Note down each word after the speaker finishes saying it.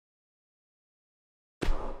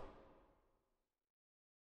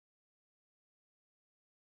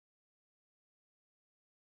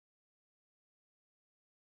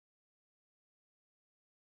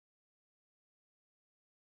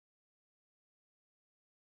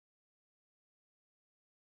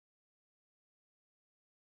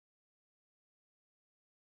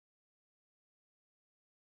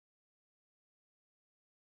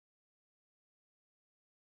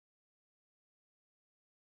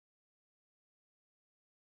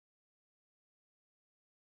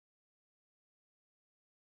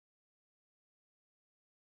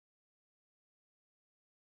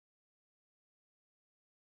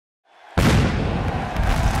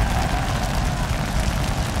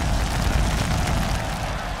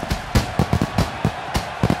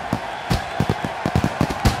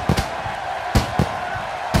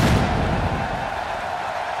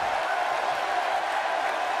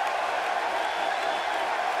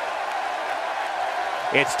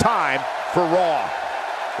It's time for Raw.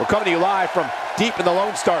 We're coming to you live from deep in the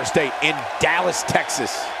Lone Star State in Dallas,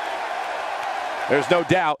 Texas. There's no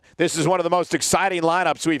doubt this is one of the most exciting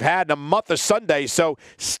lineups we've had in a month of Sundays, so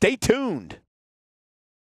stay tuned.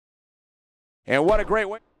 And what a great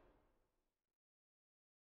way.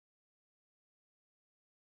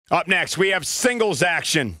 Up next, we have singles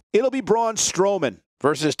action. It'll be Braun Strowman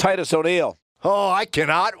versus Titus O'Neil. Oh, I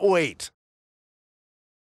cannot wait.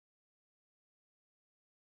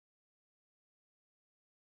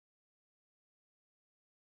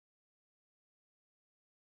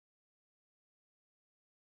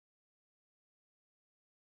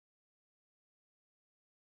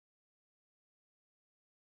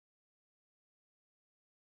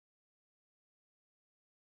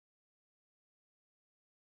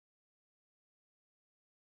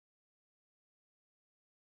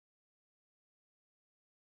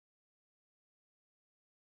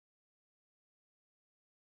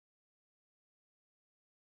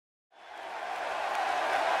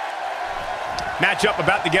 Matchup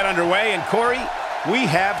about to get underway, and Corey, we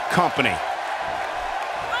have company.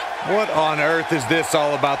 What on earth is this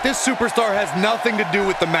all about? This superstar has nothing to do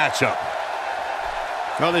with the matchup.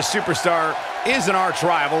 Well, this superstar is an arch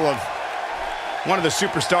rival of one of the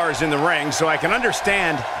superstars in the ring, so I can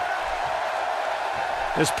understand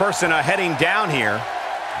this person heading down here,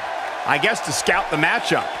 I guess, to scout the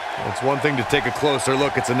matchup. It's one thing to take a closer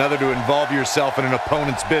look. It's another to involve yourself in an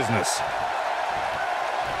opponent's business.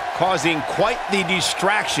 Causing quite the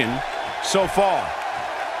distraction so far.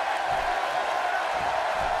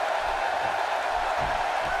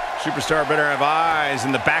 Superstar better have eyes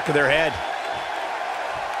in the back of their head.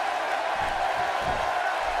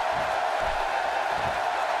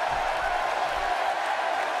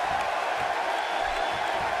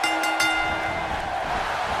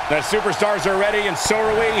 The superstars are ready, and so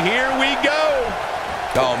are we. Here we go.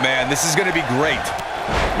 Oh, man, this is going to be great.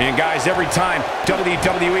 And guys, every time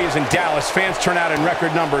WWE is in Dallas, fans turn out in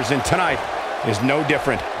record numbers, and tonight is no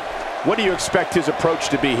different. What do you expect his approach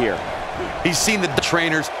to be here? He's seen the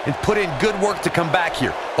trainers and put in good work to come back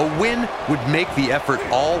here. A win would make the effort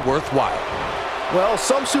all worthwhile. Well,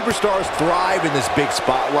 some superstars thrive in this big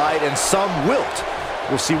spotlight, and some wilt.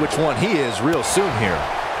 We'll see which one he is real soon here.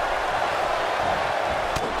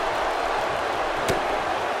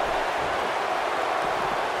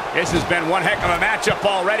 This has been one heck of a matchup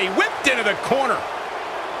already. Whipped into the corner.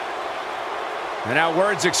 And now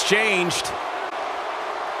words exchanged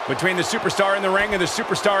between the superstar in the ring and the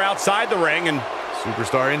superstar outside the ring. And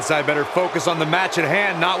superstar inside better focus on the match at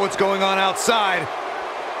hand, not what's going on outside.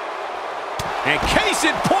 And case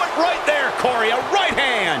in point right there, Corey, a right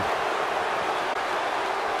hand.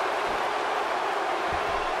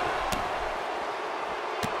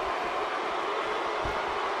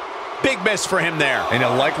 Big miss for him there. And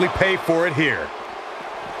he'll likely pay for it here.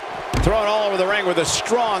 Thrown all over the ring with a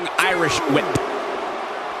strong Irish whip.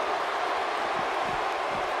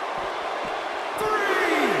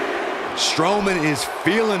 Strowman is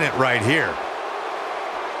feeling it right here.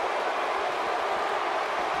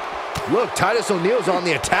 Look, Titus O'Neil's on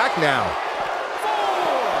the attack now.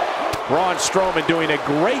 Braun Strowman doing a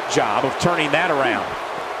great job of turning that around.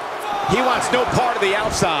 He wants no part of the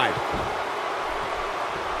outside.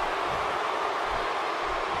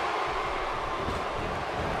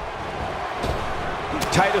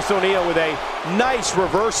 Titus O'Neil with a nice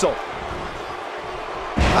reversal.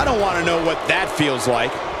 I don't want to know what that feels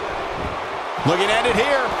like. Looking at it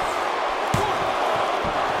here.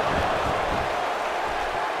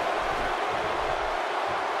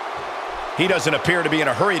 He doesn't appear to be in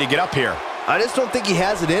a hurry to get up here. I just don't think he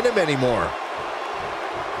has it in him anymore.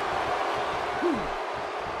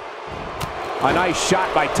 A nice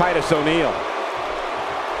shot by Titus O'Neil.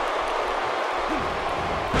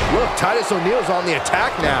 Look, Titus O'Neil's on the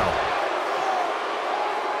attack now.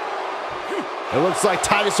 It looks like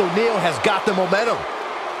Titus O'Neil has got the momentum.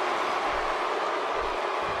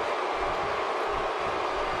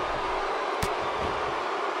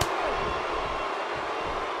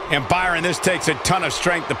 And Byron, this takes a ton of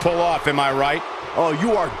strength to pull off, am I right? Oh,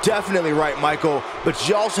 you are definitely right, Michael. But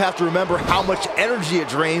you also have to remember how much energy it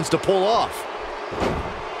drains to pull off.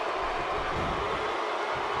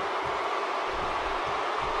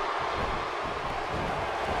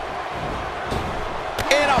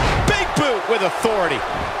 With authority.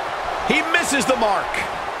 He misses the mark.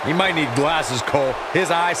 He might need glasses, Cole.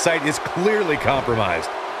 His eyesight is clearly compromised.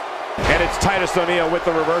 And it's Titus O'Neil with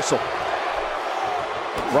the reversal.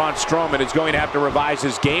 Braun Strowman is going to have to revise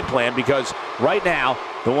his game plan because right now,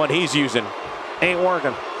 the one he's using ain't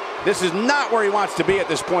working. This is not where he wants to be at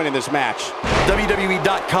this point in this match.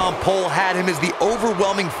 WWE.com poll had him as the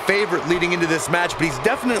overwhelming favorite leading into this match, but he's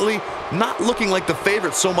definitely not looking like the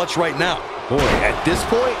favorite so much right now. Boy, at this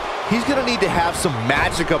point, he's going to need to have some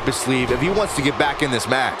magic up his sleeve if he wants to get back in this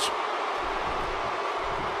match.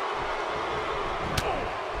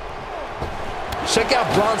 Check out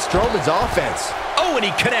Braun Strowman's offense. Oh, and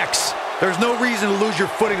he connects. There's no reason to lose your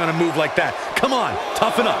footing on a move like that. Come on,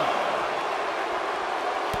 toughen up.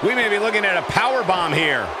 We may be looking at a power bomb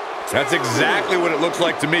here. That's exactly what it looks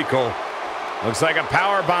like to me, Cole. Looks like a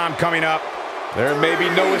power bomb coming up. There may be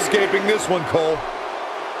no escaping this one, Cole.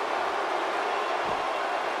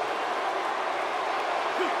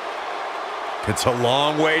 It's a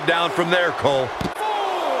long way down from there, Cole.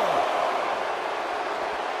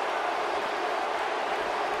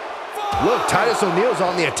 Look, Titus O'Neil's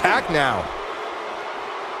on the attack now.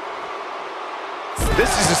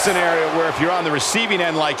 This is a scenario where if you're on the receiving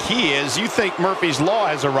end like he is, you think Murphy's Law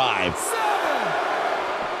has arrived.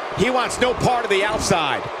 He wants no part of the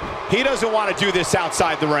outside. He doesn't want to do this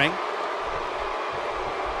outside the ring.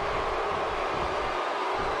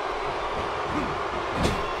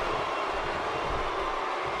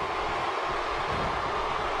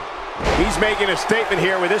 He's making a statement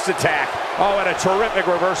here with this attack. Oh, and a terrific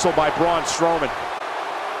reversal by Braun Strowman.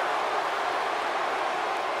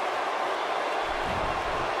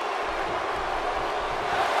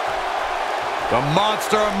 The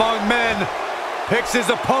monster among men picks his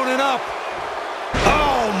opponent up.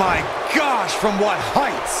 Oh my gosh, from what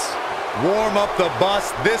heights? Warm up the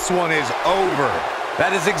bus, this one is over.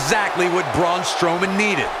 That is exactly what Braun Strowman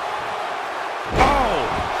needed. Oh,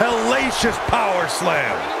 hellacious power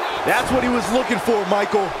slam. That's what he was looking for,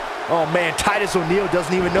 Michael. Oh man, Titus O'Neil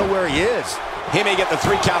doesn't even know where he is. He may get the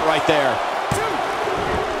 3 count right there.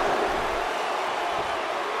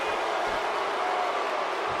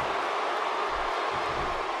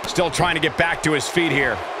 Still trying to get back to his feet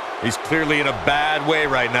here. He's clearly in a bad way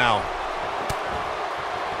right now.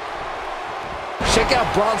 Check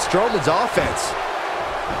out Braun Strowman's offense.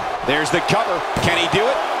 There's the cover. Can he do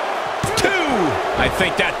it? 2! I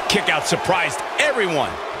think that kick out surprised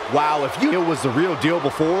everyone. Wow, if you was the real deal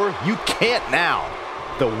before, you can't now.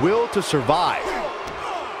 The will to survive.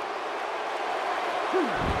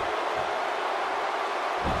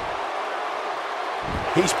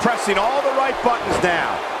 He's pressing all the right buttons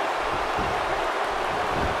now.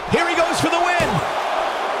 Here he goes for the win.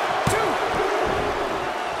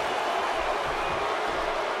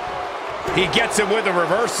 2. He gets him with a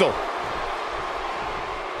reversal.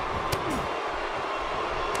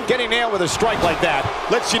 Getting nailed with a strike like that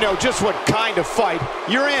lets you know just what kind of fight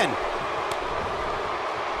you're in.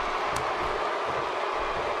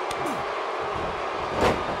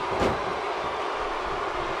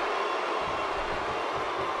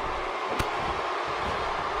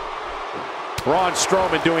 Braun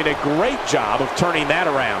Strowman doing a great job of turning that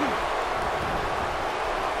around.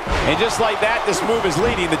 And just like that, this move is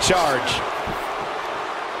leading the charge.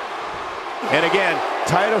 And again,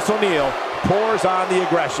 Titus O'Neil pours on the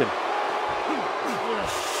aggression.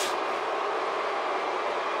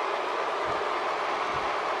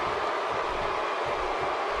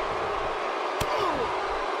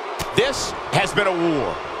 This has been a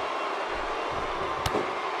war.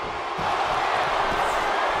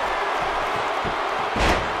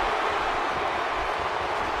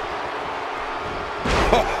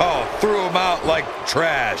 Oh, threw him out like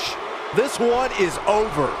trash. This one is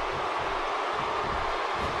over.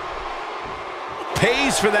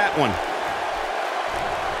 Pays for that one.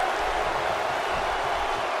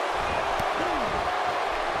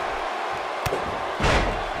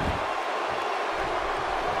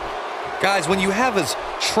 Guys, when you have as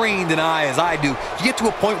trained an eye as I do, you get to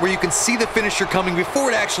a point where you can see the finisher coming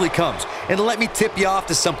before it actually comes. And let me tip you off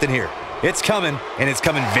to something here. It's coming, and it's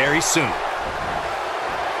coming very soon.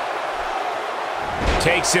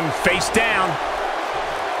 Takes him face down.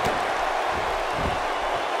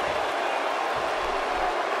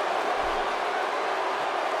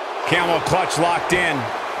 Camel clutch locked in.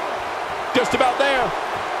 Just about there.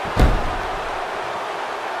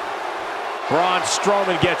 Braun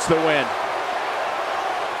Strowman gets the win.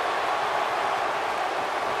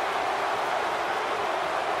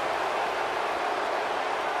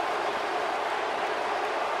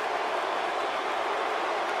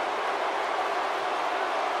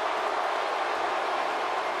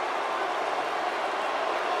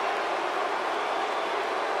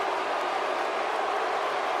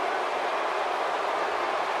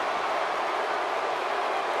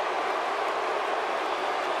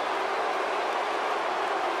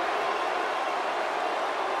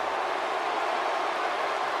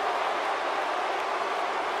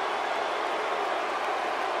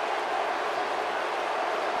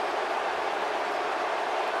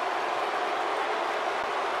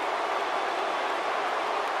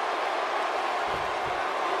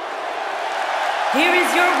 here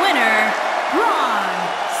is your winner, Braun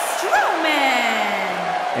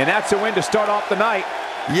Strowman. And that's a win to start off the night.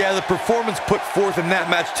 Yeah, the performance put forth in that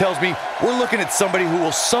match tells me we're looking at somebody who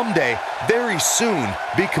will someday, very soon,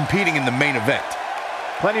 be competing in the main event.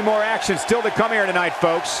 Plenty more action still to come here tonight,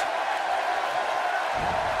 folks.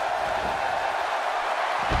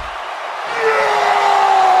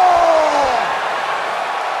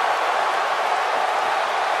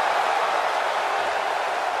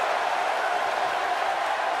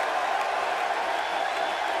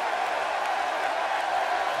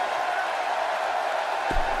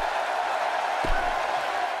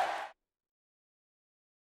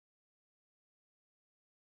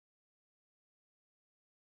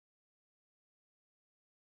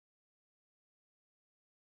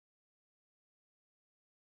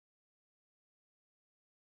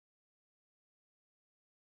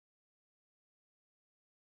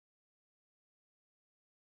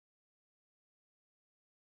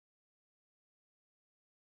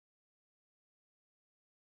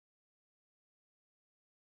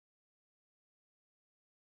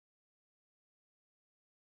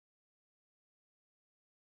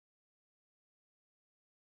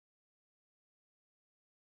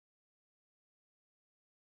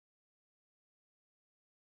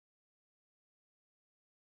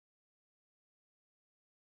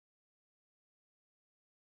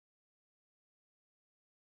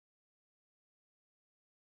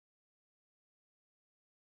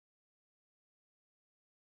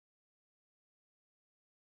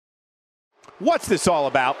 What's this all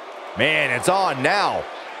about? Man, it's on now.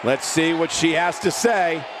 Let's see what she has to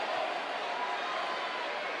say.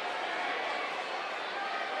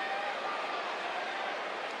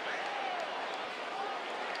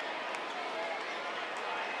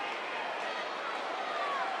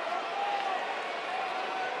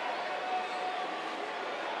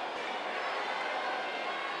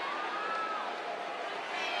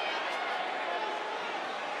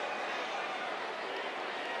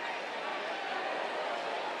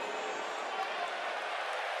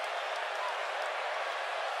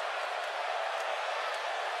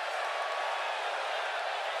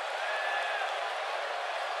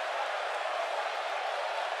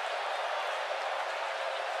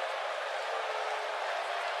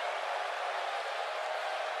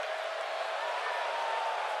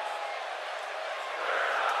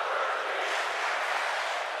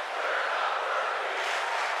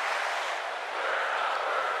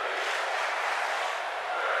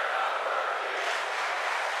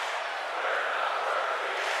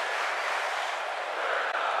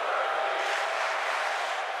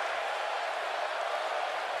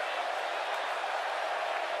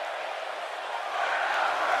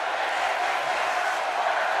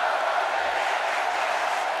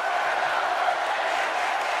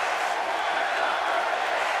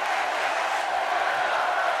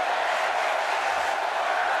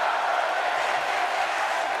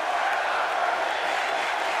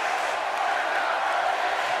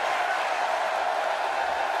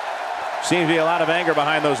 Seems to be a lot of anger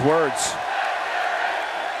behind those words.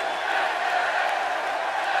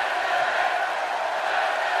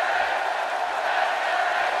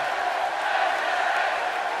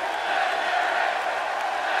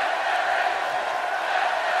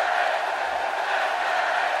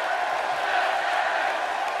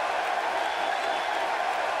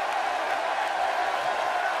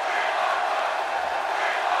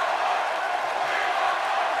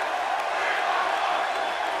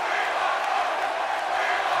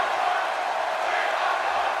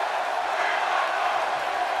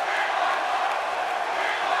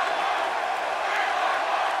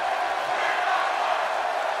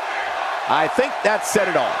 I think that said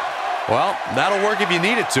it all. Well, that'll work if you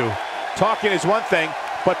need it to. Talking is one thing,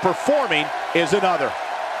 but performing is another.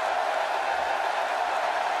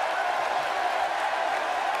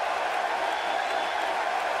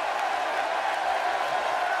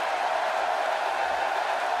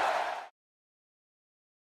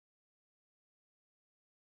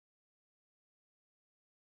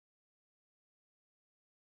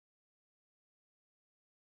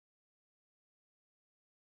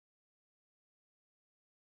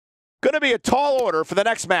 Going to be a tall order for the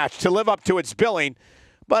next match to live up to its billing,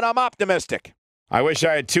 but I'm optimistic. I wish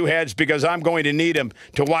I had two heads because I'm going to need them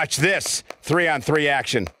to watch this 3-on-3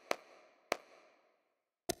 action.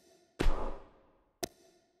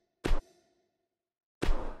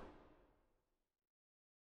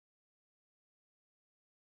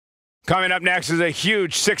 Coming up next is a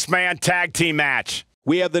huge six-man tag team match.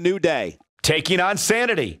 We have the New Day taking on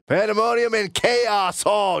Sanity. Pandemonium and chaos.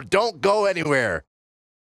 Oh, don't go anywhere.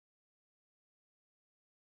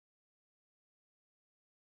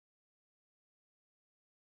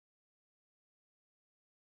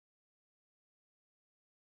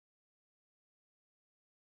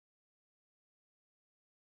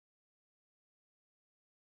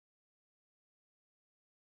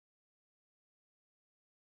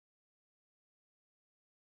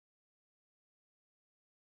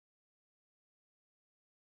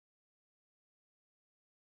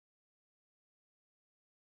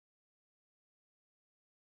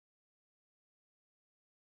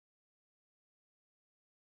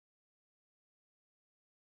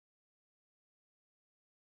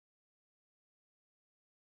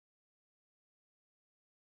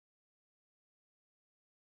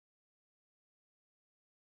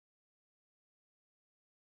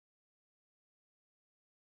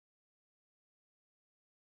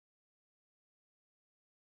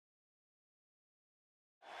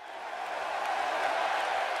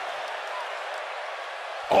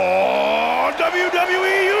 Raw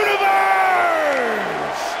WWE Universe!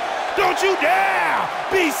 Don't you dare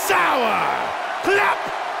be sour! Clap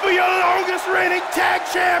for your longest reigning tag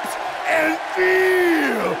champs and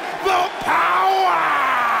feel the power!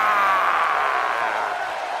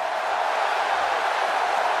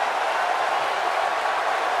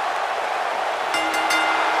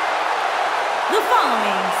 The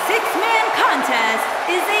following six-man contest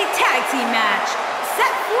is a tag team match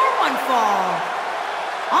set for one fall.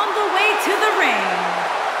 On the way to the ring,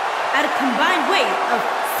 at a combined weight of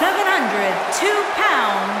 702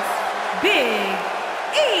 pounds, Big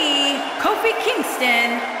E, Kofi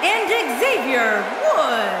Kingston, and Xavier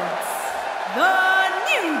Woods, The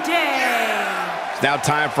New Day. It's now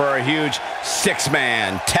time for a huge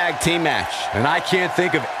six-man tag team match. And I can't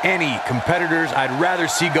think of any competitors I'd rather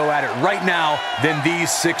see go at it right now than these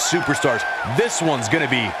six superstars. This one's gonna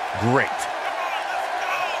be great.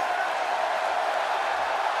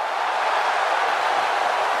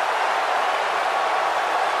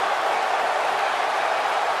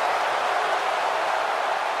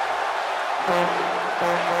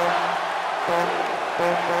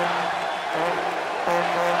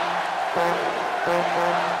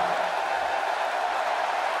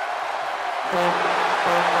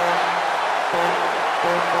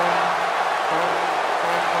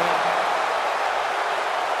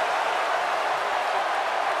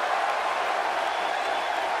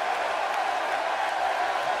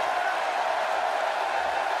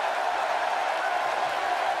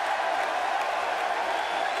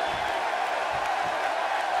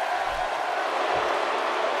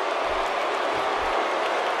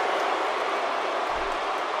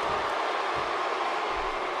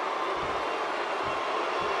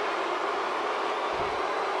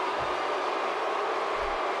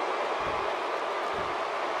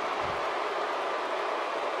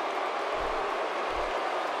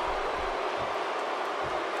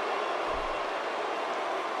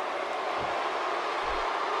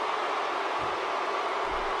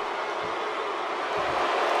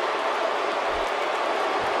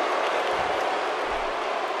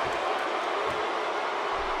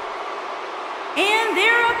 And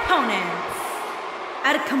their opponents,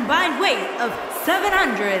 at a combined weight of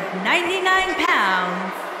 799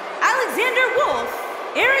 pounds, Alexander Wolf,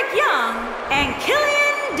 Eric Young, and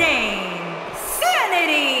Killian Dane.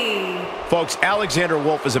 Sanity! Folks, Alexander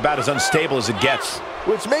Wolf is about as unstable as it gets.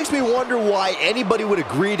 Which makes me wonder why anybody would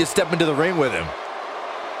agree to step into the ring with him.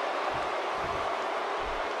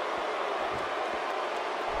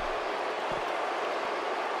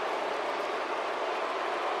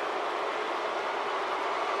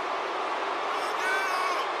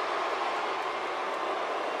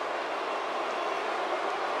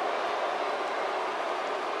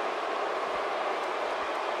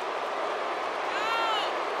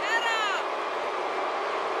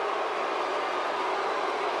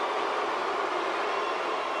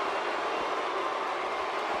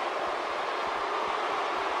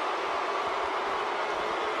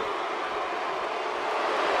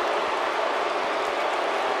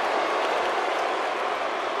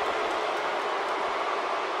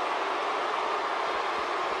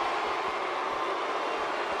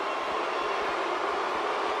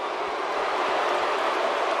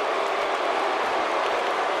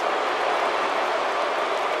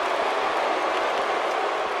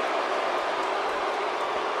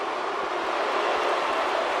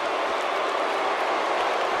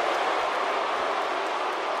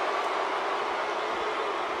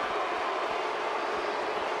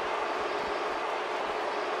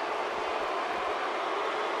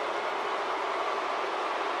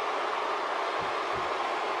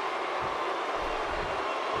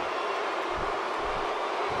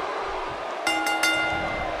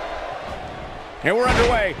 And we're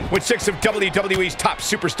underway with six of WWE's top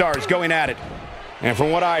superstars going at it. And from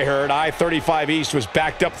what I heard, I-35 East was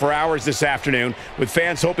backed up for hours this afternoon, with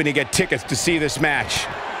fans hoping to get tickets to see this match.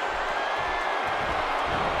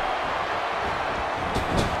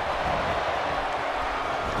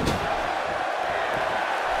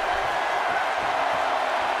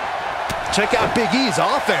 Check out Big E's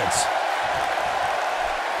offense.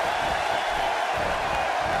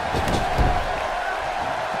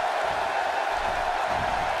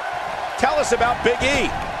 Tell us about Big E.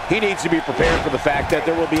 He needs to be prepared for the fact that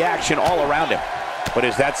there will be action all around him. But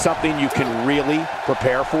is that something you can really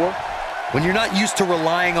prepare for? When you're not used to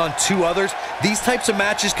relying on two others, these types of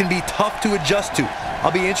matches can be tough to adjust to.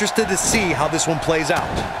 I'll be interested to see how this one plays out.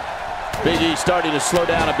 Big E starting to slow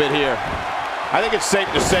down a bit here. I think it's safe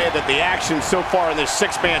to say that the action so far in this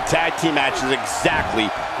six-man tag team match is exactly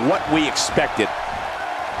what we expected.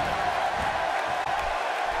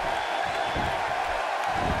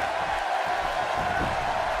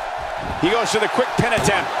 He goes for the quick pin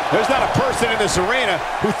attempt. There's not a person in this arena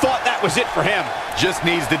who thought that was it for him. Just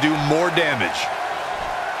needs to do more damage.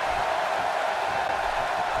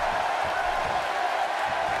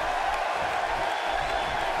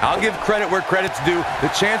 I'll give credit where credit's due.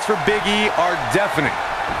 The chants for Big E are deafening.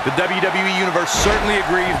 The WWE Universe certainly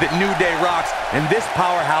agrees that New Day rocks, and this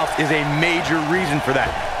powerhouse is a major reason for that.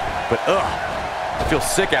 But I feel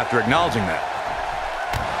sick after acknowledging that.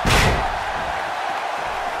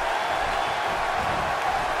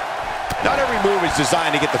 Not every move is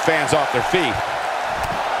designed to get the fans off their feet.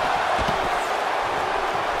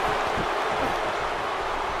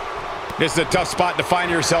 This is a tough spot to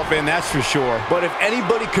find yourself in, that's for sure. But if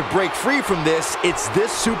anybody could break free from this, it's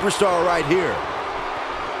this superstar right here.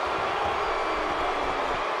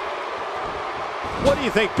 What do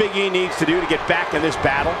you think Big E needs to do to get back in this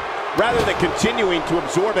battle? Rather than continuing to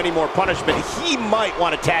absorb any more punishment, he might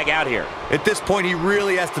want to tag out here. At this point, he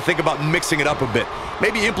really has to think about mixing it up a bit.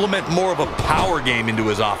 Maybe implement more of a power game into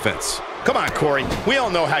his offense. Come on, Corey. We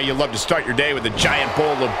all know how you love to start your day with a giant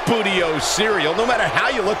bowl of Booty-O cereal. No matter how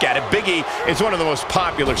you look at it, Big E is one of the most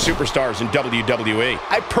popular superstars in WWE.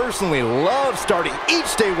 I personally love starting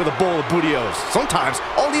each day with a bowl of Booty-O's. Sometimes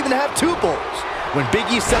I'll even have 2 bowls. When Big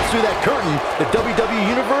E steps through that curtain, the WWE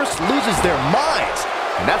Universe loses their minds.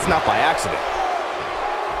 And that's not by accident.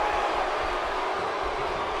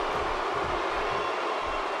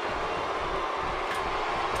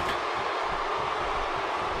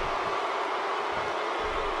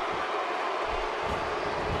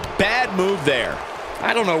 Bad move there.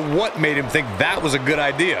 I don't know what made him think that was a good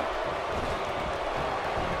idea.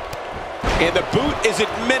 And the boot is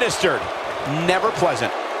administered. Never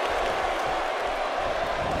pleasant.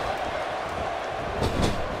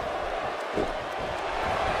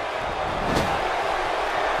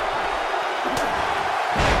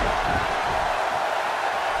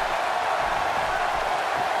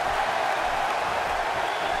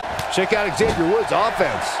 Check out Xavier Woods'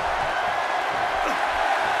 offense.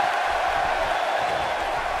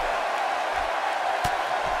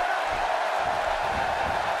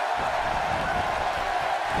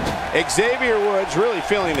 Xavier Woods really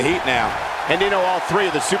feeling the heat now. And you know all 3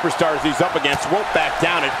 of the superstars he's up against won't back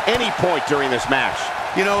down at any point during this match.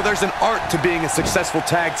 You know, there's an art to being a successful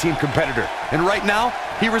tag team competitor. And right now,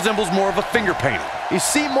 he resembles more of a finger painter. He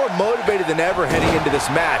seemed more motivated than ever heading into this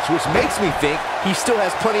match, which makes me think he still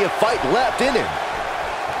has plenty of fight left in him.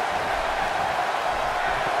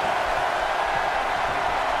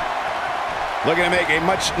 Looking to make a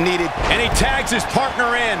much needed, and he tags his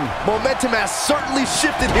partner in. Momentum has certainly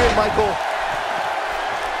shifted here, Michael.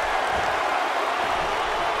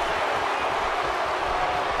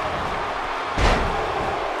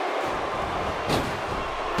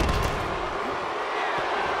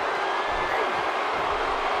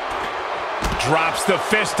 Drops the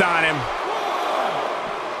fist on him.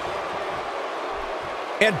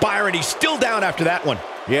 And Byron, he's still down after that one.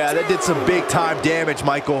 Yeah, that did some big time damage,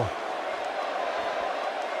 Michael.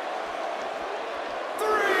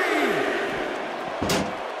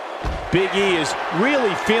 Big E is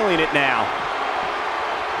really feeling it now.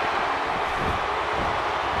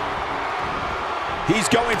 He's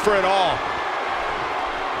going for it all.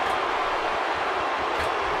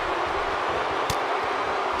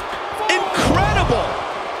 Incredible!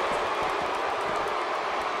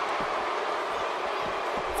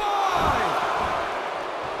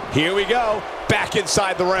 Here we go, back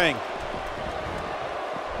inside the ring.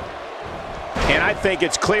 And I think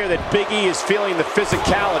it's clear that Big E is feeling the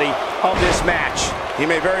physicality of this match. He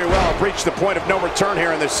may very well have reached the point of no return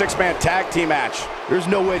here in this 6-man tag team match. There's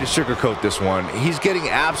no way to sugarcoat this one. He's getting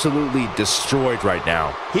absolutely destroyed right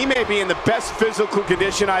now. He may be in the best physical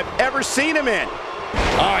condition I've ever seen him in.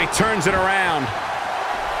 Oh, he turns it around.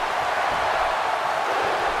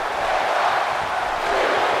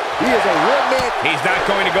 He is a real man. He's not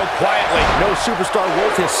going to go quietly. No superstar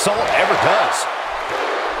worth his salt ever does.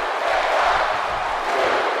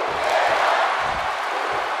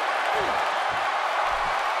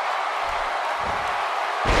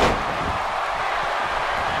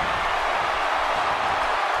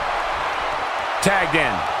 Tagged in.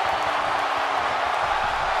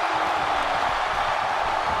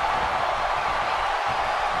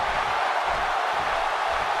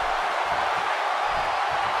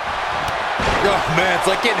 Oh, man, it's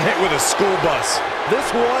like getting hit with a school bus. This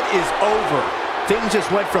one is over. Things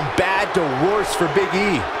just went from bad to worse for Big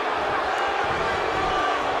E.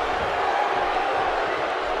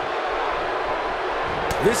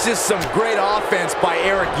 This is some great offense by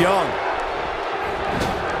Eric Young.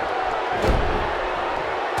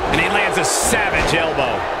 And he lands a savage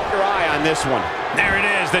elbow. Your eye on this one. There it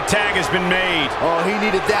is. The tag has been made. Oh, he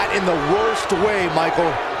needed that in the worst way,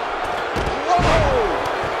 Michael. Whoa!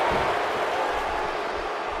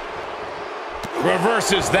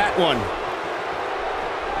 Reverses that one.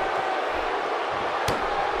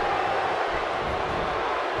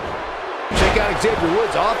 Check out Xavier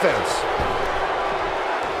Woods' offense.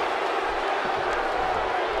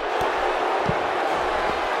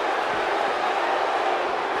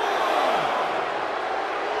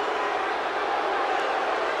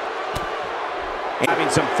 Having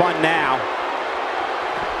some fun now.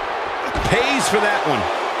 Pays for that one.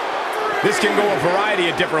 This can go a variety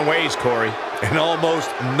of different ways, Corey. And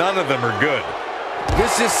almost none of them are good.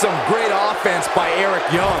 This is some great offense by Eric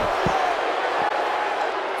Young.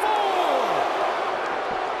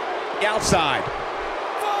 Outside.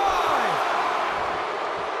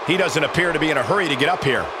 He doesn't appear to be in a hurry to get up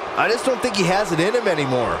here. I just don't think he has it in him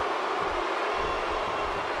anymore.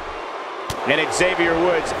 And Xavier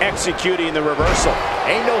Woods executing the reversal.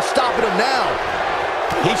 Ain't no stopping him now.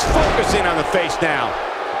 He's focusing on the face now.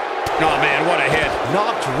 Oh, man, what a hit.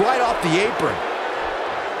 Knocked right off the apron.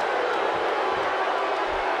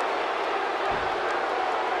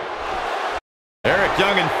 Eric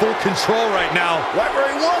Young in full control right now. Right where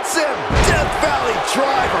he wants him. Death Valley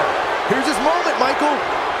driver. Here's his moment, Michael.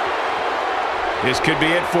 This could be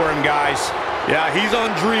it for him, guys. Yeah, he's on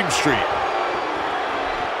Dream Street.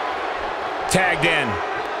 Tagged in.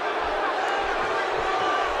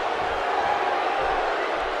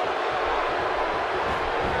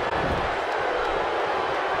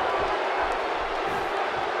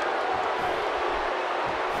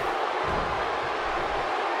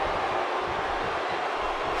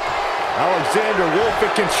 Alexander Wolf in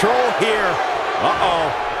control here.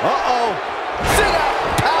 Uh-oh. Uh-oh. Sit out.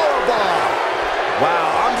 Powerbomb.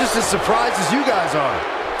 Wow, I'm just as surprised as you guys are.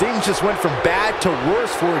 Things just went from bad to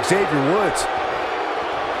worse for Xavier Woods.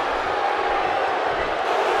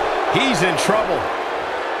 He's in trouble.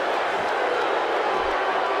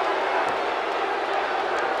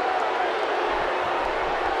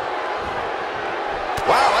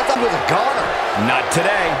 Wow, I thought it was a goner. Not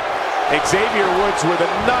today. Xavier Woods with a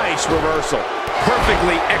nice reversal.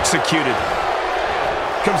 Perfectly executed.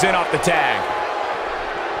 Comes in off the tag.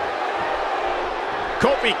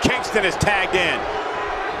 Kofi Kingston is tagged in.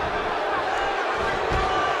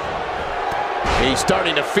 He's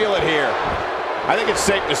starting to feel it here. I think it's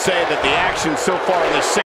safe to say that the action so far in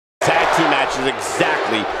this tag team match is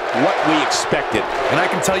exactly what we expected. And I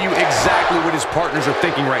can tell you exactly what his partners are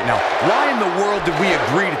thinking right now. Why in the world did we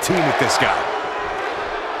agree to team with this guy?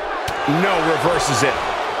 No, reverses it.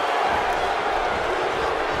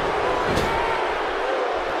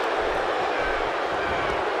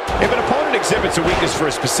 If an opponent exhibits a weakness for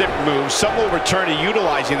a specific move, some will return to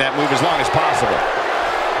utilizing that move as long as possible.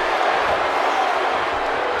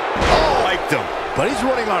 Oh, liked him. But he's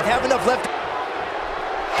running on. Have enough left.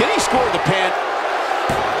 Can he score the pin?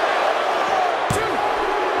 2,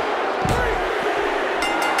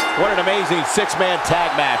 3. What an amazing six-man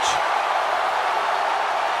tag match.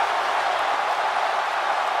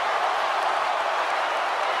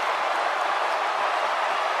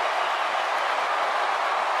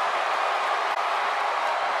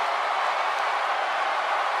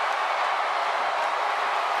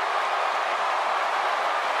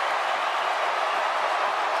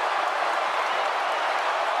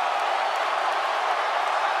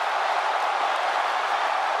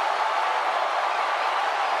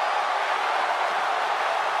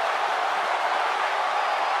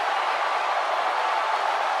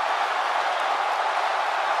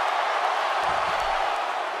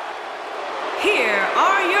 Here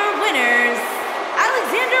are your winners,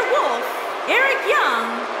 Alexander Wolf, Eric Young,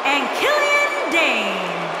 and Killian Dane.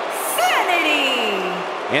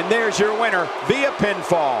 Sanity! And there's your winner via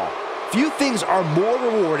pinfall. Few things are more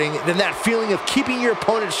rewarding than that feeling of keeping your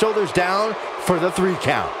opponent's shoulders down for the 3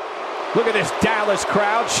 count. Look at this Dallas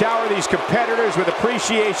crowd shower these competitors with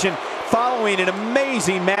appreciation following an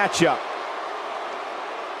amazing matchup.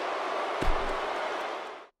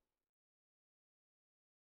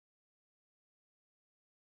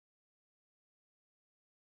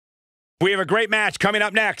 We have a great match coming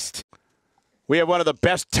up next. We have one of the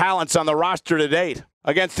best talents on the roster to date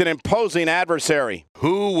against an imposing adversary.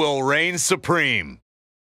 Who will reign supreme?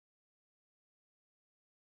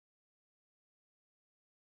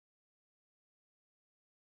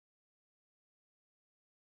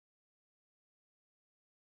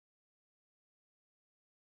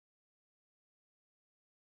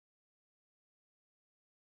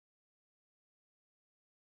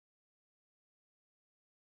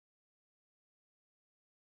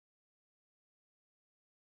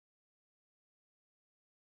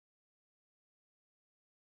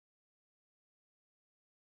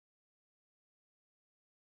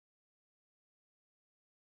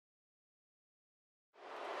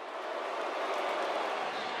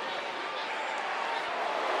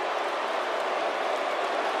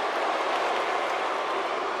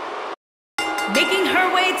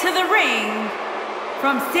 way to the ring,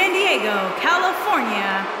 from San Diego,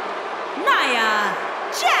 California, Nia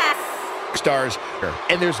Jax. Stars,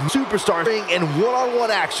 and there's superstars in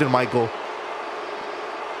one-on-one action, Michael.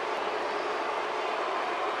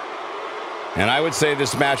 And I would say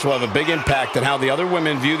this match will have a big impact on how the other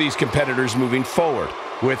women view these competitors moving forward.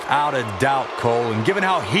 Without a doubt, Cole. And given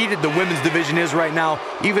how heated the women's division is right now,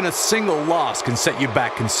 even a single loss can set you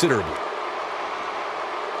back considerably.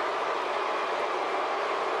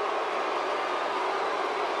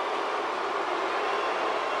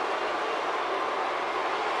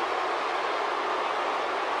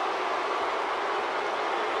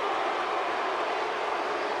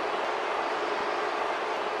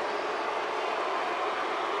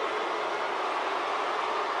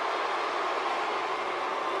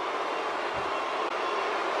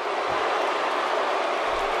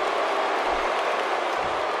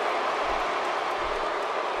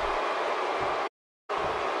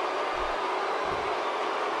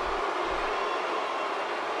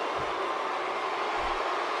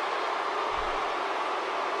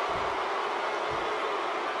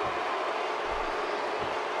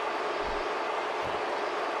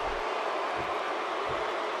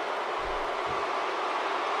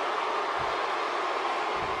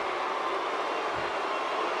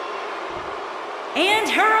 And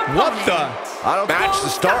her opponent. What the? I don't match from the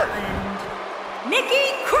start. Scotland,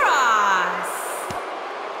 Nikki Cross.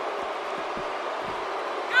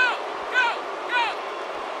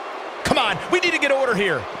 Come on, we need to get order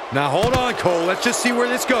here. Now hold on, Cole. Let's just see where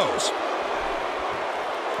this goes.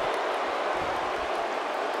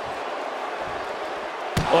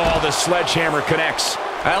 Oh, the sledgehammer connects.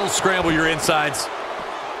 That'll scramble your insides.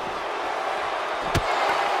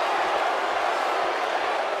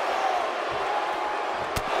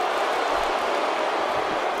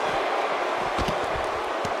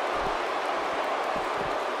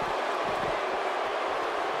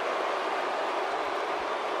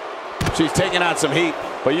 She's taking on some heat,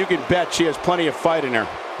 but you can bet she has plenty of fight in her.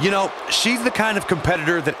 You know, she's the kind of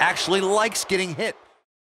competitor that actually likes getting hit.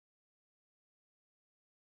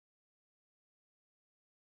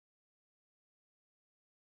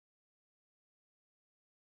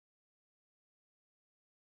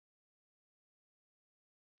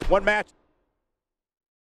 One match.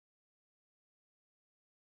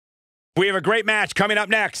 We have a great match coming up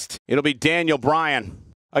next. It'll be Daniel Bryan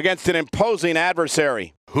against an imposing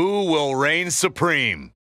adversary. Who will reign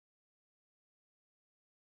supreme?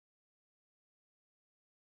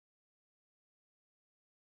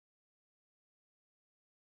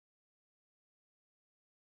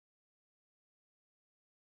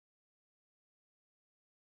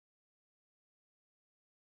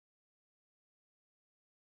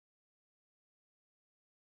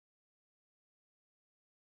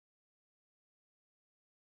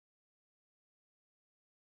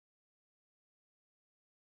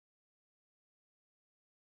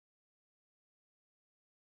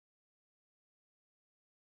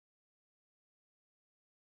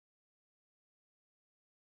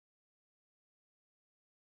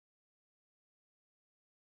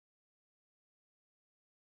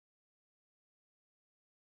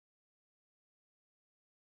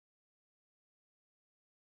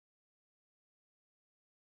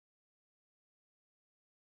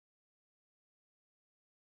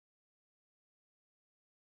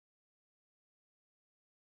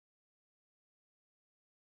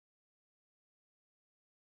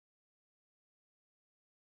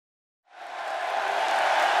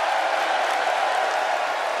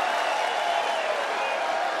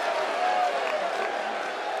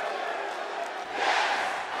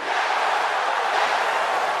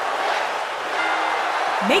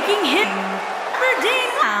 Making him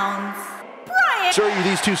Aberdeen pounds, Bryan. Sure, you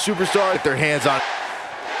these two superstars get their hands on.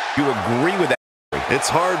 You agree with that? It's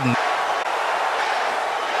hard.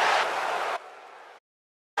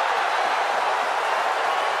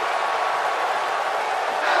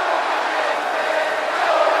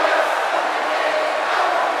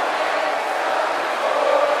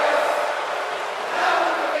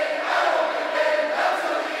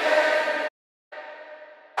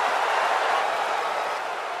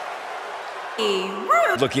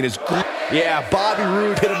 Looking as good. Yeah, Bobby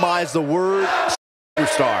Roode epitomized the word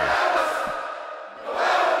superstar.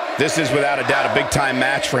 This is without a doubt a big-time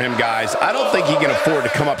match for him, guys. I don't think he can afford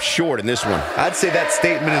to come up short in this one. I'd say that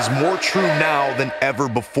statement is more true now than ever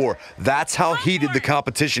before. That's how heated the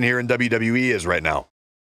competition here in WWE is right now.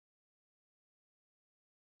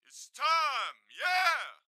 It's time,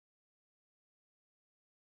 yeah!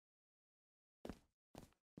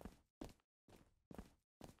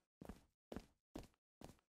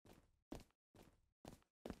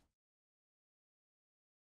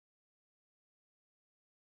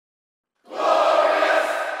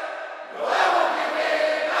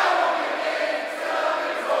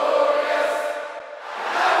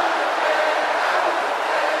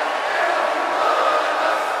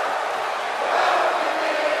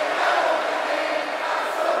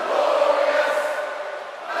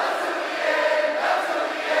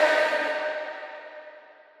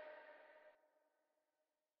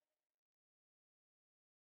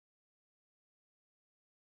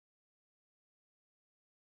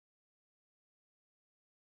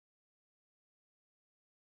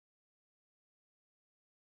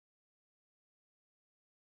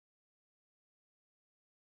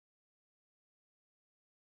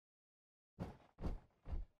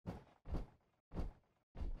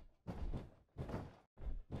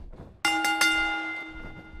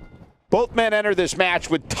 Both men enter this match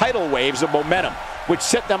with tidal waves of momentum, which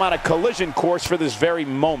set them on a collision course for this very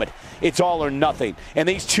moment. It's all or nothing, and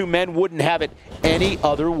these two men wouldn't have it any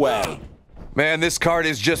other way. Man, this card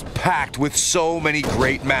is just packed with so many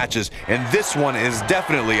great matches, and this one is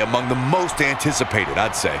definitely among the most anticipated,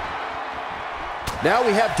 I'd say. Now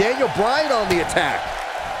we have Daniel Bryan on the attack.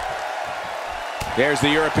 There's the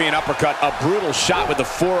European uppercut, a brutal shot with the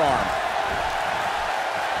forearm.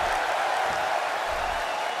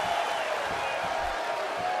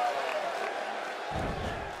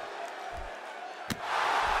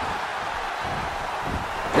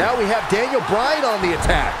 Now we have Daniel Bryan on the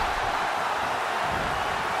attack.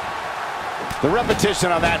 The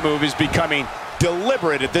repetition on that move is becoming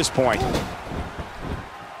deliberate at this point.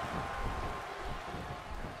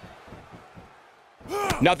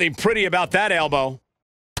 Nothing pretty about that elbow.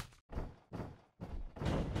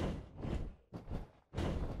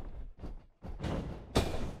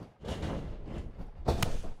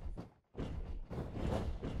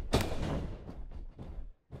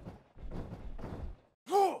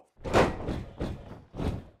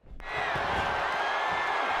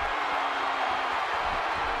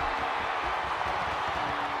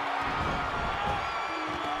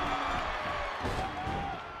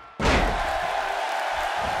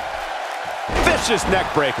 Vicious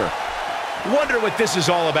neck breaker. Wonder what this is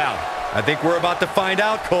all about. I think we're about to find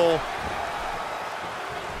out, Cole.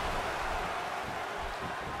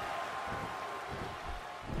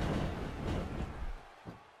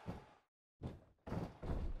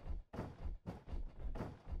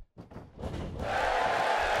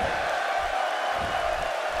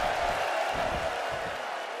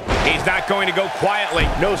 He's not going to go quietly.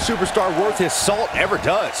 No superstar worth his salt ever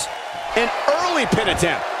does. An early pin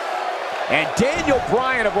attempt. And Daniel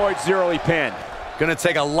Bryan avoids the early pin. Gonna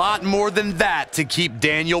take a lot more than that to keep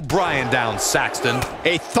Daniel Bryan down, Saxton.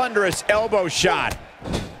 A thunderous elbow shot.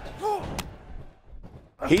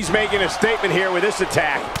 He's making a statement here with this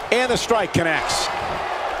attack. And the strike connects.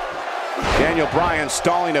 Daniel Bryan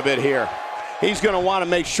stalling a bit here. He's going to want to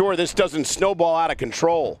make sure this doesn't snowball out of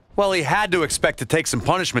control. Well, he had to expect to take some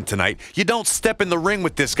punishment tonight. You don't step in the ring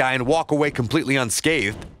with this guy and walk away completely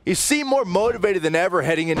unscathed. He seemed more motivated than ever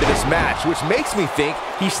heading into this match, which makes me think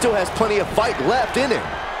he still has plenty of fight left in him.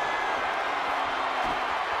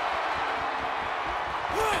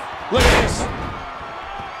 Look at this.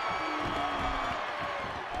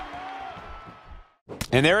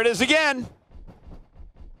 And there it is again.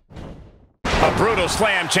 A brutal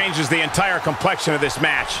slam changes the entire complexion of this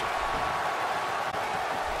match.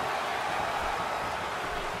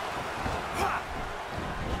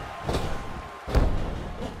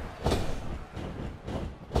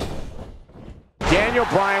 Daniel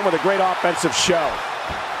Bryan with a great offensive show.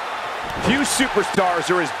 Few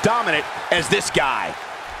superstars are as dominant as this guy.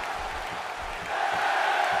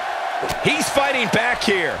 He's fighting back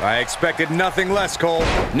here. I expected nothing less, Cole.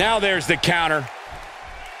 Now there's the counter.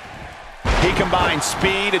 He combines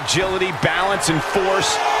speed, agility, balance, and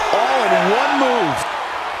force all in one move.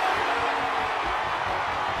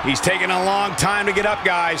 He's taking a long time to get up,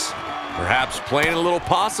 guys. Perhaps playing a little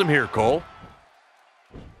possum here, Cole.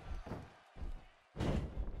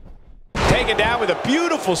 Taken down with a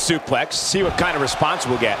beautiful suplex. See what kind of response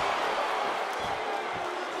we'll get.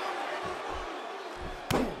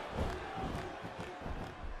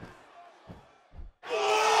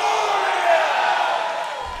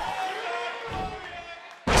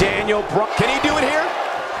 Daniel Bryan. Can he do it here?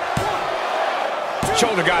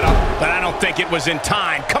 Shoulder got up, but I don't think it was in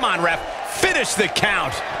time. Come on, ref. Finish the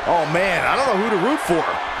count. Oh, man, I don't know who to root for.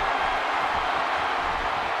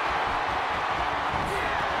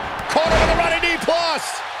 Caught him with a running knee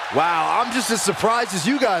plus. Wow, I'm just as surprised as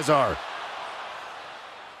you guys are.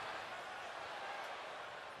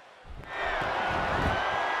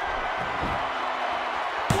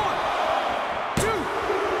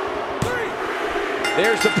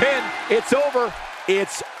 There's the pin. It's over.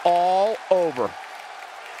 It's all over.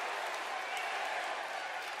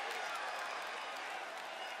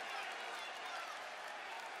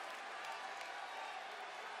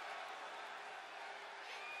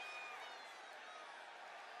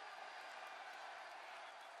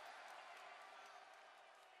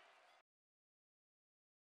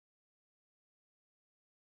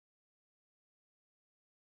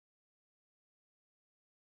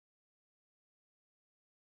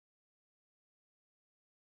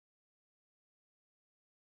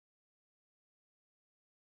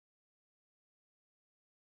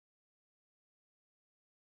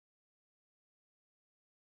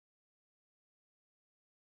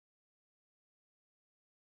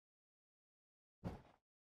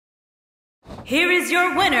 Here is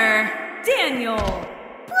your winner, Daniel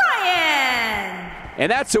Bryan. And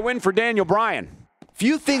that's a win for Daniel Bryan.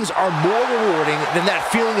 Few things are more rewarding than that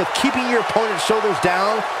feeling of keeping your opponent's shoulders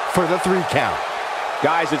down for the 3 count.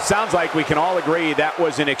 Guys, it sounds like we can all agree that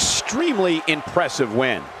was an extremely impressive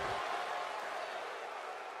win.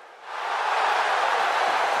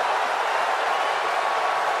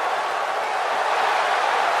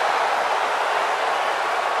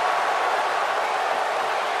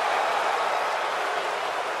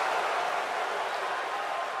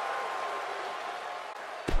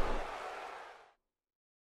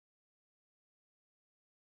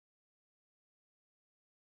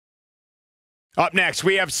 Up next,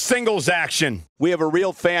 we have singles action. We have a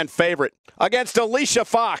real fan favorite against Alicia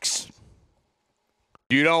Fox.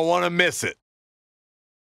 You don't want to miss it.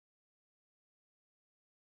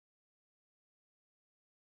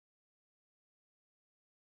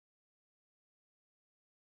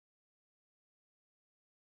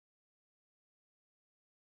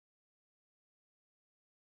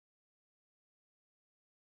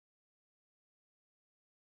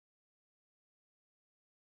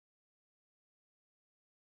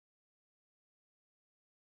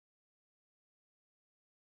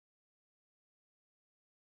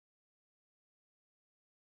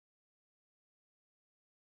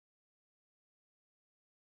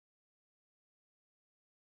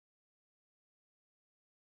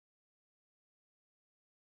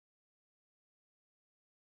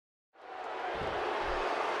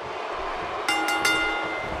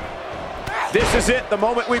 This is it, the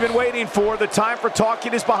moment we've been waiting for. The time for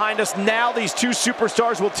talking is behind us. Now these two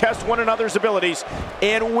superstars will test one another's abilities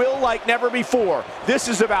and will like never before. This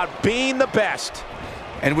is about being the best.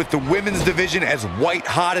 And with the women's division as white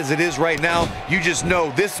hot as it is right now, you just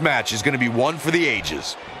know this match is going to be one for the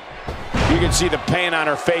ages. You can see the pain on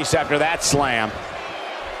her face after that slam.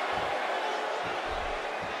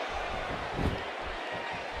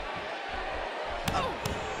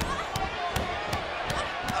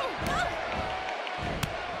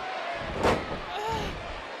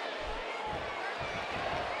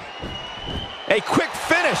 A quick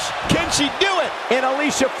finish. Can she do it? And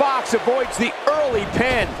Alicia Fox avoids the early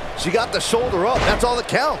pin. She got the shoulder up. That's all that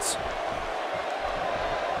counts.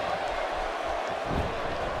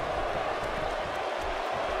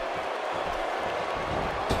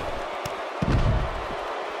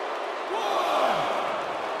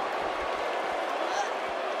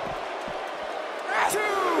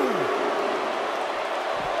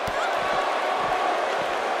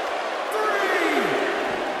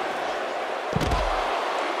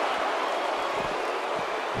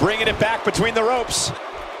 Bringing it back between the ropes.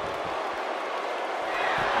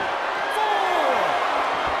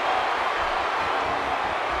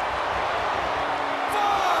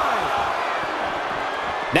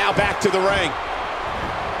 Now back to the ring.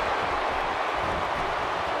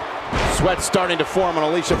 Sweat starting to form on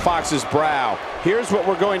Alicia Fox's brow. Here's what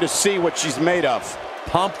we're going to see what she's made of.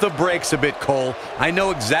 Pump the brakes a bit, Cole. I know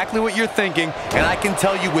exactly what you're thinking, and I can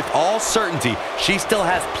tell you with all certainty, she still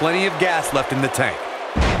has plenty of gas left in the tank.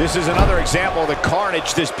 This is another example of the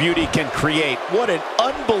carnage this beauty can create. What an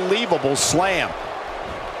unbelievable slam.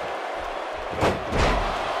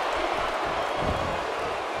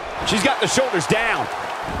 She's got the shoulders down.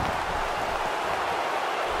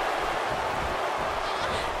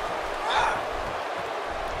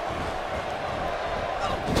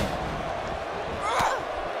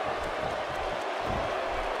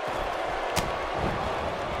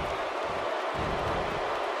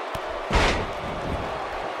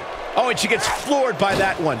 Oh, and she gets floored by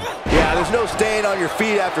that one. Yeah, there's no staying on your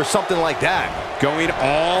feet after something like that. Going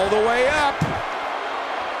all the way up.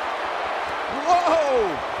 Whoa!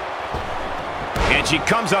 And she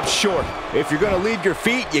comes up short. If you're going to leave your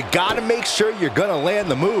feet, you got to make sure you're going to land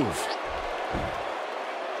the move.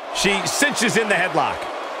 She cinches in the headlock.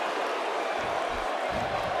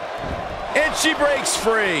 And she breaks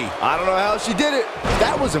free. I don't know how she did it.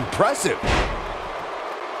 That was impressive.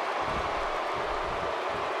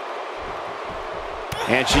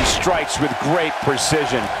 And she strikes with great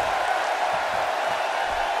precision.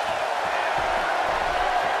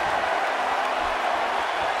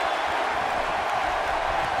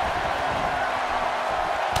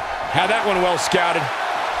 Had that one well scouted.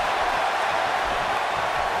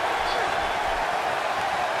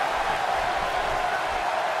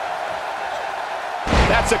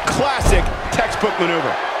 That's a classic textbook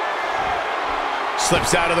maneuver.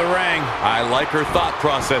 Slips out of the ring. I like her thought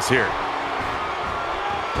process here.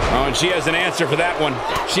 Oh, and she has an answer for that one.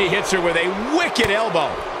 She hits her with a wicked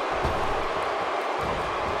elbow.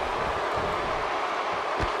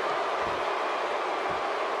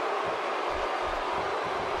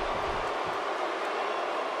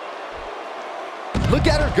 Look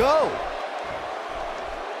at her go.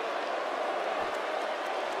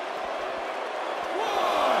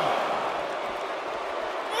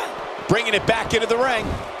 Bringing it back into the ring.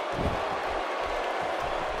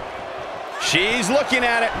 She's looking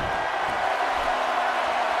at it.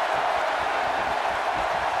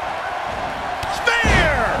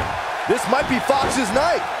 Spear! This might be Fox's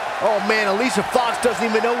night. Oh man, Alicia Fox doesn't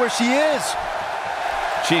even know where she is.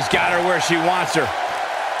 She's got her where she wants her.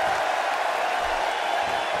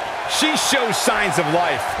 She shows signs of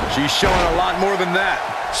life. She's showing a lot more than that.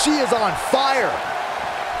 She is on fire.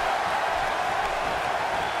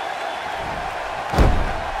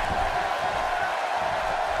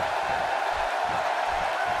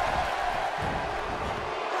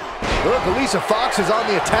 Look, Alicia Fox is on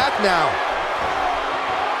the attack now.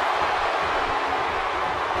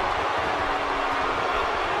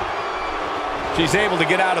 She's able to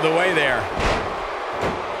get out of the way there.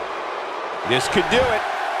 This could do it.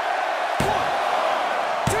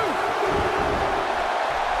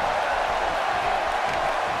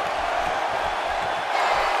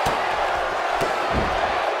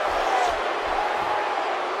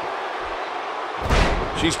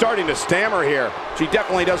 She's starting to stammer here. She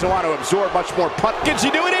definitely doesn't want to absorb much more punch. Can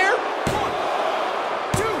she do it here? 1,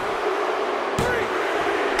 2,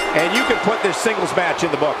 3. And you can put this singles match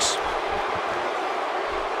in the books.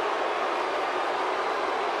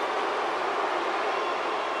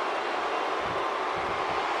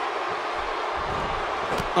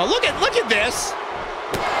 Oh, look at this.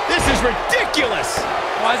 This is ridiculous.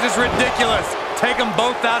 Why is this ridiculous? Take them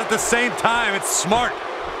both out at the same time. It's smart.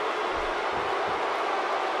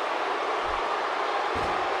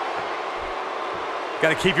 Got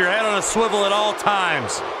to keep your head on a swivel at all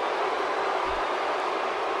times.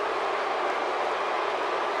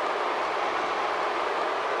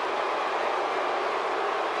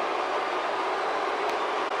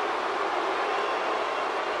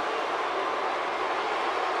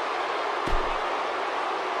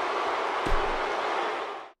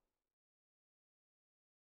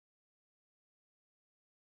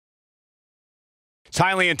 It's a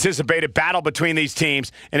highly anticipated battle between these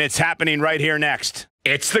teams, and it's happening right here next.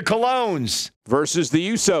 It's the Colognes Versus the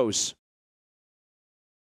Usos.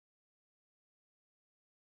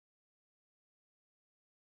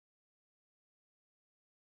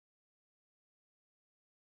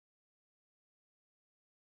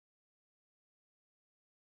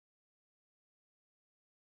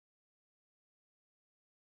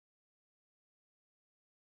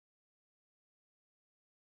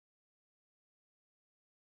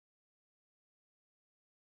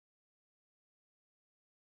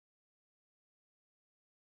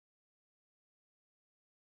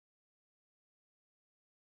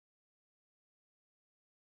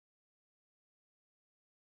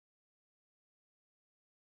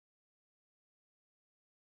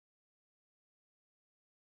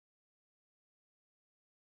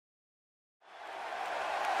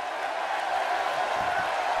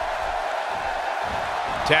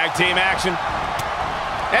 Tag team action.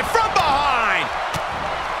 And from behind.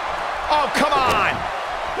 Oh, come on.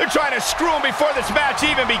 They're trying to screw him before this match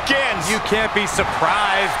even begins. You can't be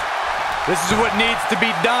surprised. This is what needs to be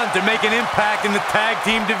done to make an impact in the tag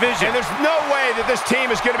team division. And there's no way that this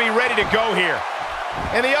team is going to be ready to go here.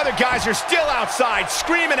 And the other guys are still outside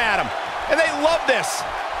screaming at them. And they love this.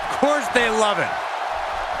 Of course they love it.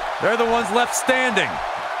 They're the ones left standing.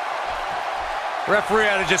 Referee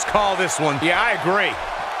ought to just call this one. Yeah, I agree.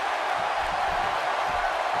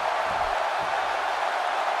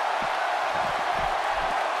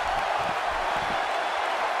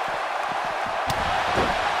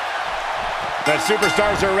 The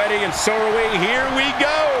superstars are ready, and so are we. Here we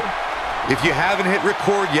go. If you haven't hit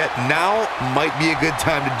record yet, now might be a good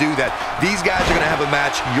time to do that. These guys are going to have a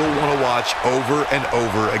match you'll want to watch over and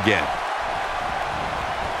over again.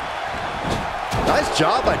 Nice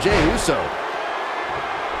job by Jey Uso.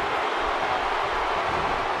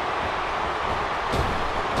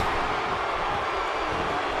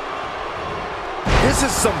 This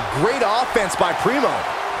is some great offense by Primo.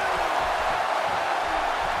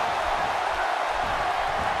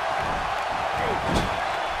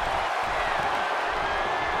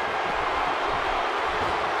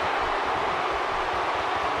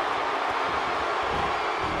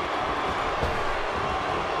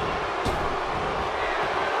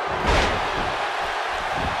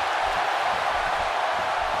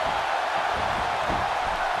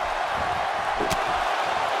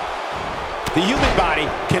 The human body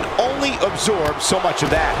can only absorb so much of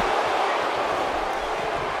that.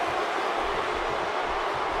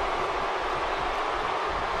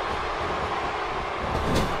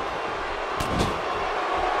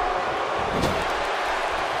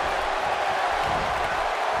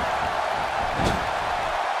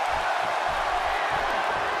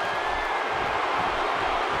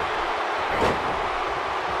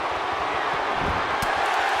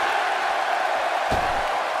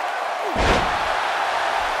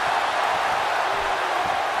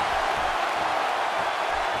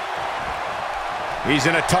 He's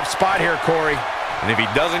in a tough spot here, Corey. And if he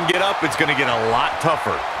doesn't get up, it's going to get a lot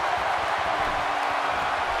tougher.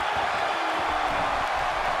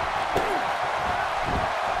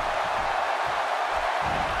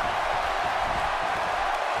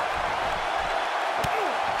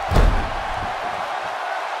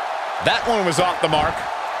 That one was off the mark.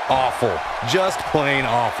 Awful. Just plain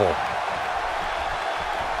awful.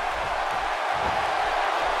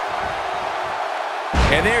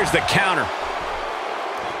 And there's the counter.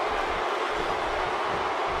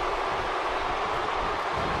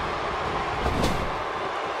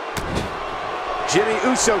 Jimmy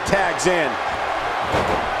Uso tags in.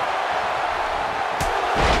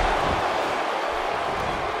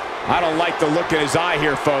 I don't like the look in his eye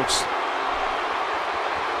here, folks.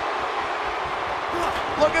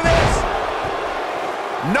 Look at this.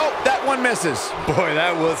 Nope, that one misses. Boy,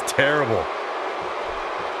 that was terrible.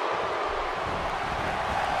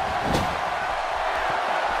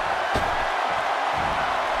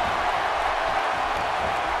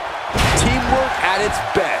 Teamwork at its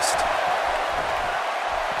best.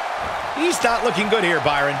 He's not looking good here,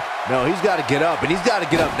 Byron. No, he's got to get up, and he's got to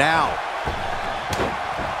get up now.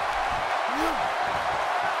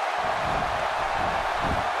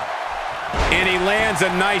 And he lands a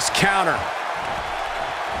nice counter.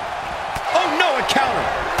 Oh, no, a counter.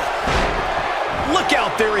 Look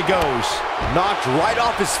out, there he goes. Knocked right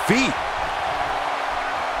off his feet.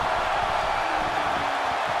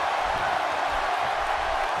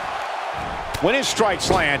 When his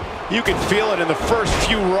strikes land, you can feel it in the first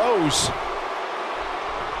few rows.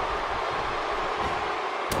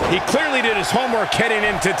 He clearly did his homework heading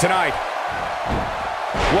into tonight.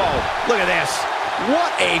 Whoa, look at this.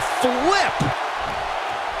 What a flip!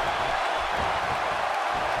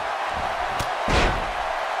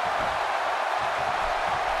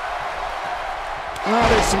 Oh,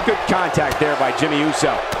 there's some good contact there by Jimmy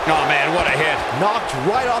Uso. Oh, man, what a hit. Knocked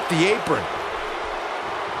right off the apron.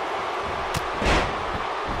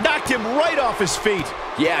 Knocked him right off his feet.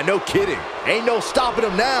 Yeah, no kidding. Ain't no stopping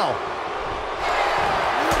him now.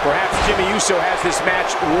 Perhaps Jimmy Uso has this match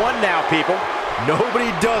won now, people. Nobody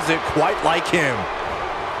does it quite like him.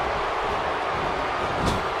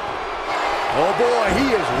 Oh boy,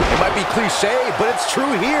 it might be cliche, but it's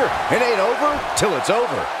true here. It ain't over till it's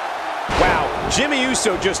over. Wow, Jimmy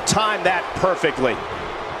Uso just timed that perfectly.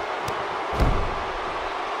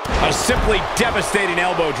 A simply devastating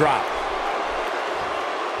elbow drop.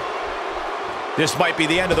 This might be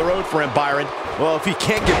the end of the road for him, Byron. Well, if he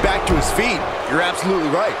can't get back to his feet, you're absolutely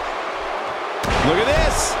right. Look at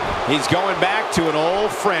this. He's going back to an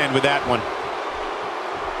old friend with that one.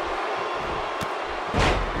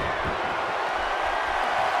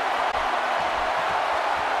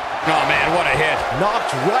 Oh, man, what a hit.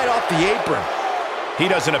 Knocked right off the apron. He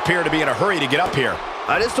doesn't appear to be in a hurry to get up here.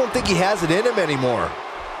 I just don't think he has it in him anymore.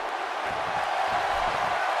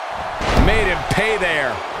 Made him pay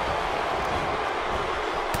there.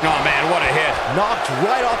 Oh, man, what a hit. Knocked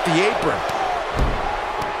right off the apron.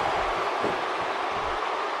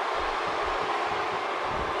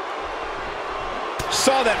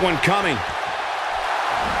 Saw that one coming.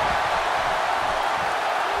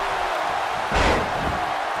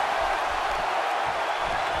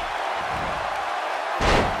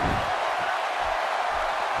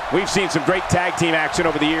 We've seen some great tag team action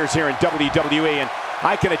over the years here in WWE, and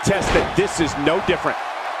I can attest that this is no different.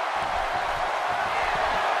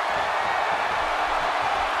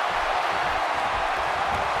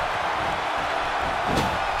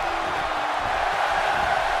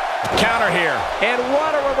 Counter here. And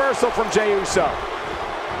what a reversal from Jey Uso.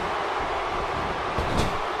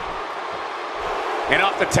 And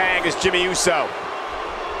off the tag is Jimmy Uso.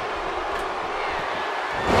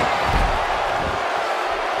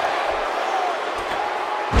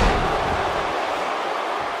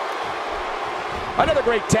 Another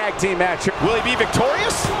great tag team match. Will he be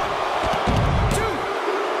victorious?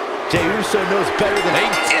 Jey Uso knows better than They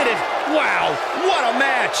did it. Wow, what a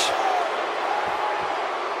match.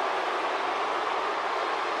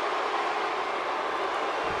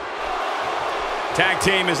 Tag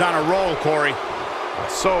team is on a roll, Corey.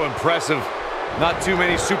 So impressive. Not too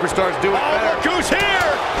many superstars do it better. Look who's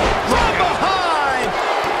here! From behind!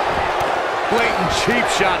 Blatant cheap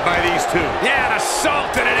shot by these two. Yeah, an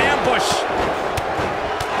assault and an ambush.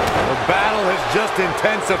 The battle has just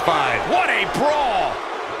intensified. What a brawl!